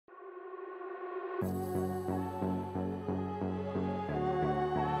In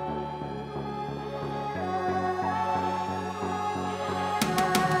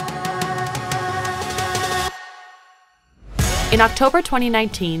October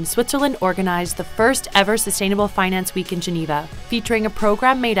 2019, Switzerland organized the first ever Sustainable Finance Week in Geneva, featuring a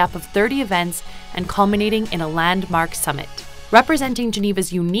program made up of 30 events and culminating in a landmark summit. Representing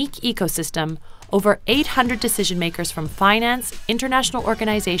Geneva's unique ecosystem, over 800 decision makers from finance, international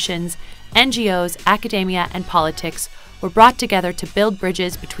organizations, NGOs, academia, and politics were brought together to build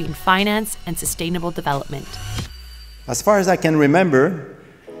bridges between finance and sustainable development. As far as I can remember,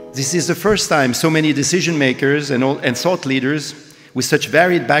 this is the first time so many decision makers and thought leaders with such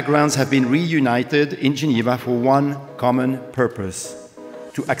varied backgrounds have been reunited in Geneva for one common purpose: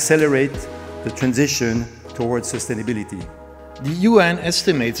 to accelerate the transition towards sustainability. The UN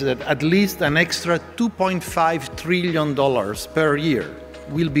estimates that at least an extra $2.5 trillion per year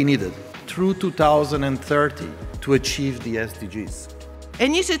will be needed through 2030 to achieve the SDGs.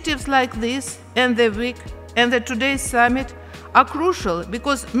 Initiatives like this and the week and the today's summit are crucial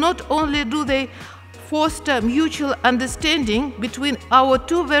because not only do they foster mutual understanding between our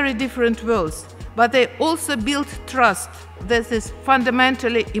two very different worlds, but they also build trust that is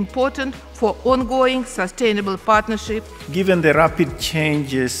fundamentally important for ongoing sustainable partnership. Given the rapid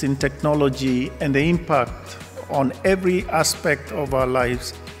changes in technology and the impact on every aspect of our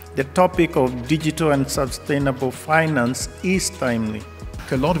lives, the topic of digital and sustainable finance is timely.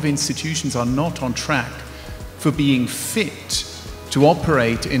 A lot of institutions are not on track for being fit to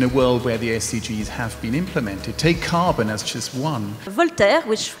operate in a world where the SDGs have been implemented. Take carbon as just one. Voltaire,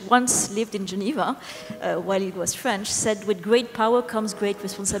 which once lived in Geneva while he was French, said with great power comes great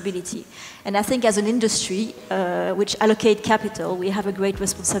responsibility. And I think as an industry which allocate capital, we have a great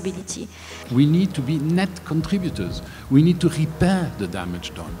responsibility. We need to be net contributors. We need to repair the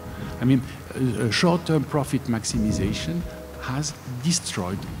damage done. I mean, short-term profit maximization has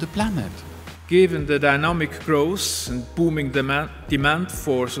destroyed the planet. Given the dynamic growth and booming demand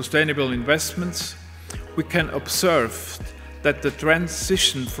for sustainable investments, we can observe that the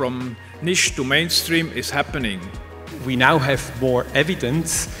transition from niche to mainstream is happening. We now have more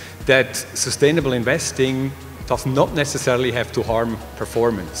evidence that sustainable investing does not necessarily have to harm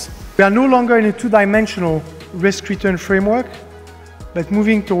performance. We are no longer in a two-dimensional risk-return framework, but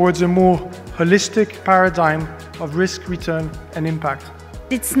moving towards a more holistic paradigm of risk, return, and impact.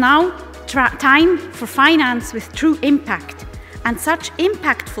 It's now time for finance with true impact, and such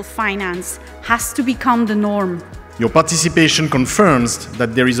impactful finance has to become the norm. Your participation confirms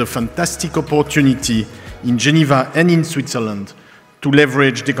that there is a fantastic opportunity in Geneva and in Switzerland to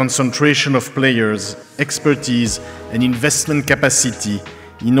leverage the concentration of players, expertise and investment capacity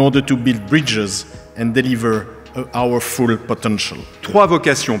in order to build bridges and deliver our full potential. 3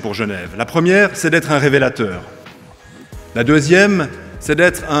 vocations pour Genève. La première, c'est d'être un révélateur. La deuxième, c'est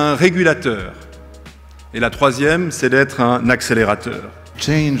d'être un régulateur. Et la troisième, c'est d'être un accélérateur.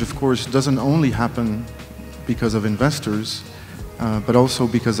 Change, of course, doesn't only happen because of investors, but also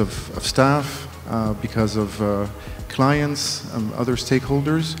because of staff, because of clients, other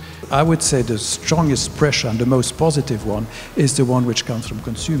stakeholders. I would say the strongest pressure and the most positive one is the one which comes from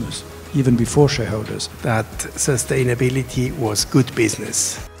consumers, even before shareholders. That sustainability was good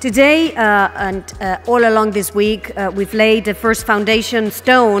business. Today and all along this week, we've laid the first foundation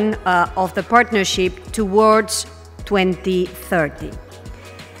stone of the partnership towards 2030.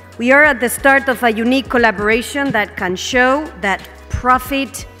 We are at the start of a unique collaboration that can show that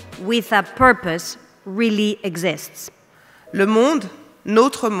profit with a purpose really exists. Le monde,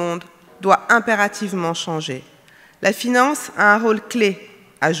 notre monde, doit impérativement changer. La finance a un rôle clé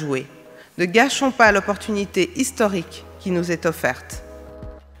à jouer. Ne gâchons pas l'opportunité historique qui nous est offerte.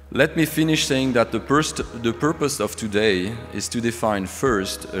 Let me finish saying that the purpose of today is to define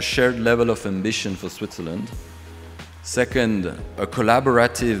first a shared level of ambition for Switzerland, second a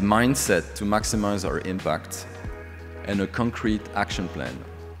collaborative mindset to maximize our impact, and a concrete action plan.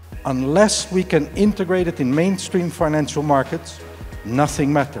 Unless we can integrate it in mainstream financial markets,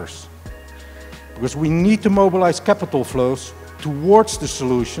 nothing matters. Because we need to mobilize capital flows towards the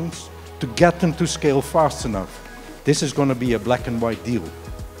solutions to get them to scale fast enough. This is going to be a black and white deal.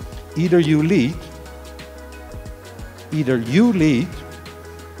 Either you lead,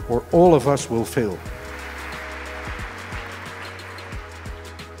 or all of us will fail.